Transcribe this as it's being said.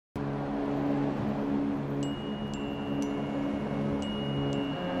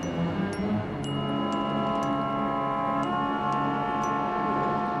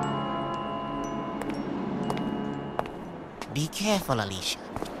Be careful, Alicia.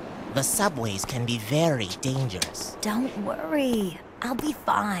 The subways can be very dangerous. Don't worry. I'll be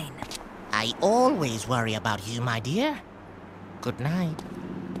fine. I always worry about you, my dear. Good night.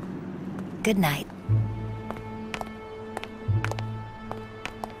 Good night.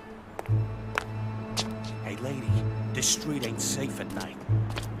 Hey, lady, this street ain't safe at night.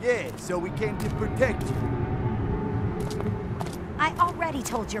 Yeah, so we came to protect you. I already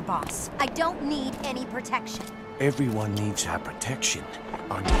told your boss. I don't need any protection. Everyone needs our protection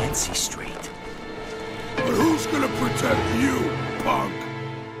on Yancy Street. But who's gonna protect you, punk?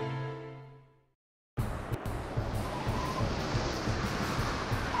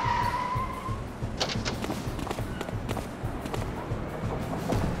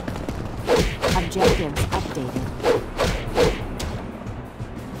 Objectives updated.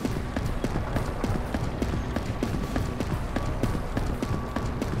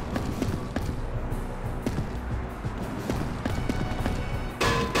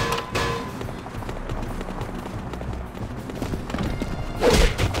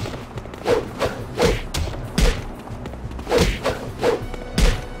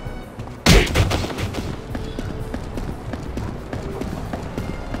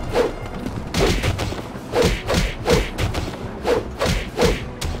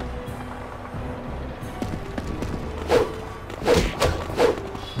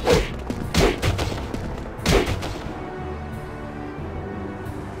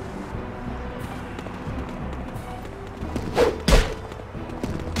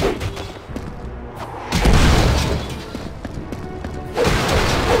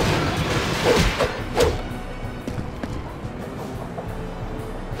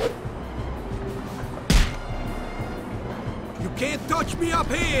 Can't touch me up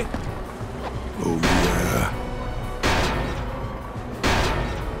here! Oh, yeah.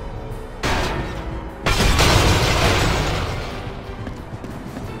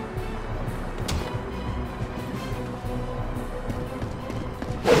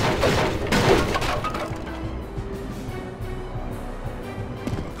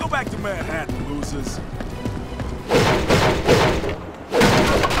 Go back to Manhattan, losers.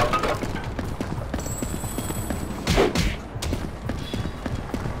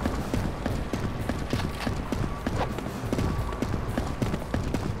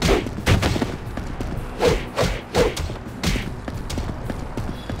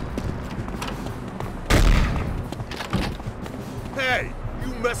 Hey,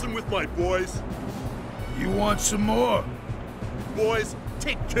 you messing with my boys? You want some more? Boys,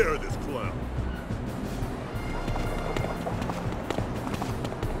 take care of this clown.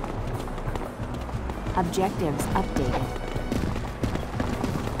 Objectives updated.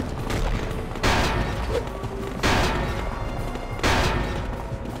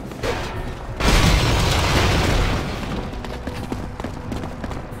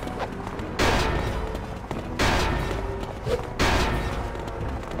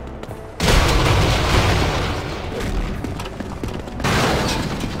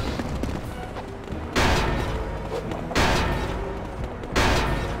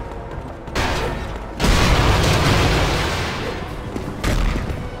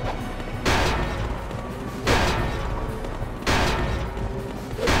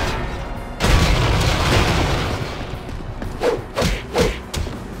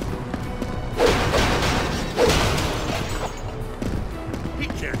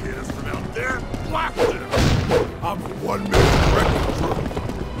 I'm a one-man wrecking crew.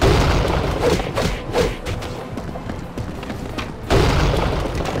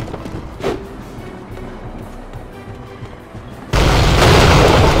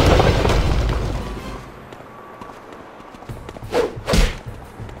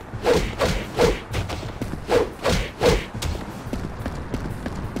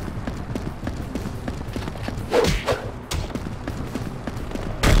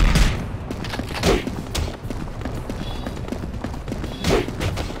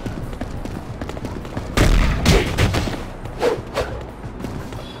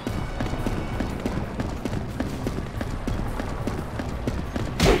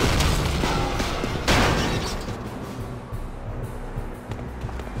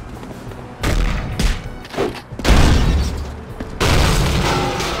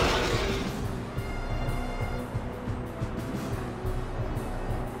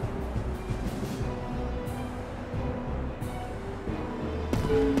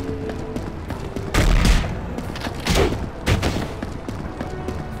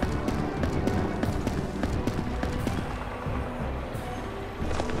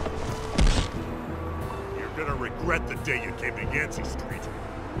 You're gonna regret the day you came to Yancy Street.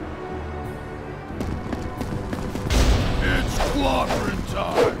 It's slaughtering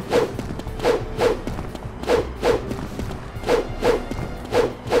time!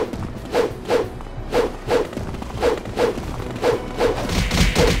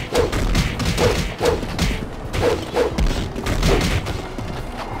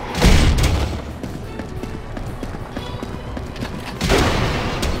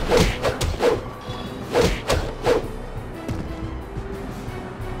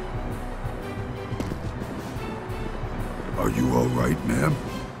 Are you all right, ma'am?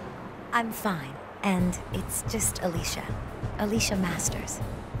 I'm fine. And it's just Alicia. Alicia Masters.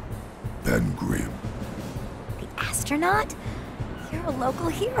 Ben Grimm. The astronaut? You're a local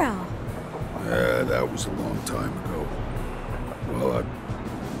hero. Yeah, that was a long time ago. Well,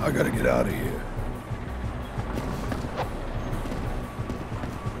 I gotta get out of here.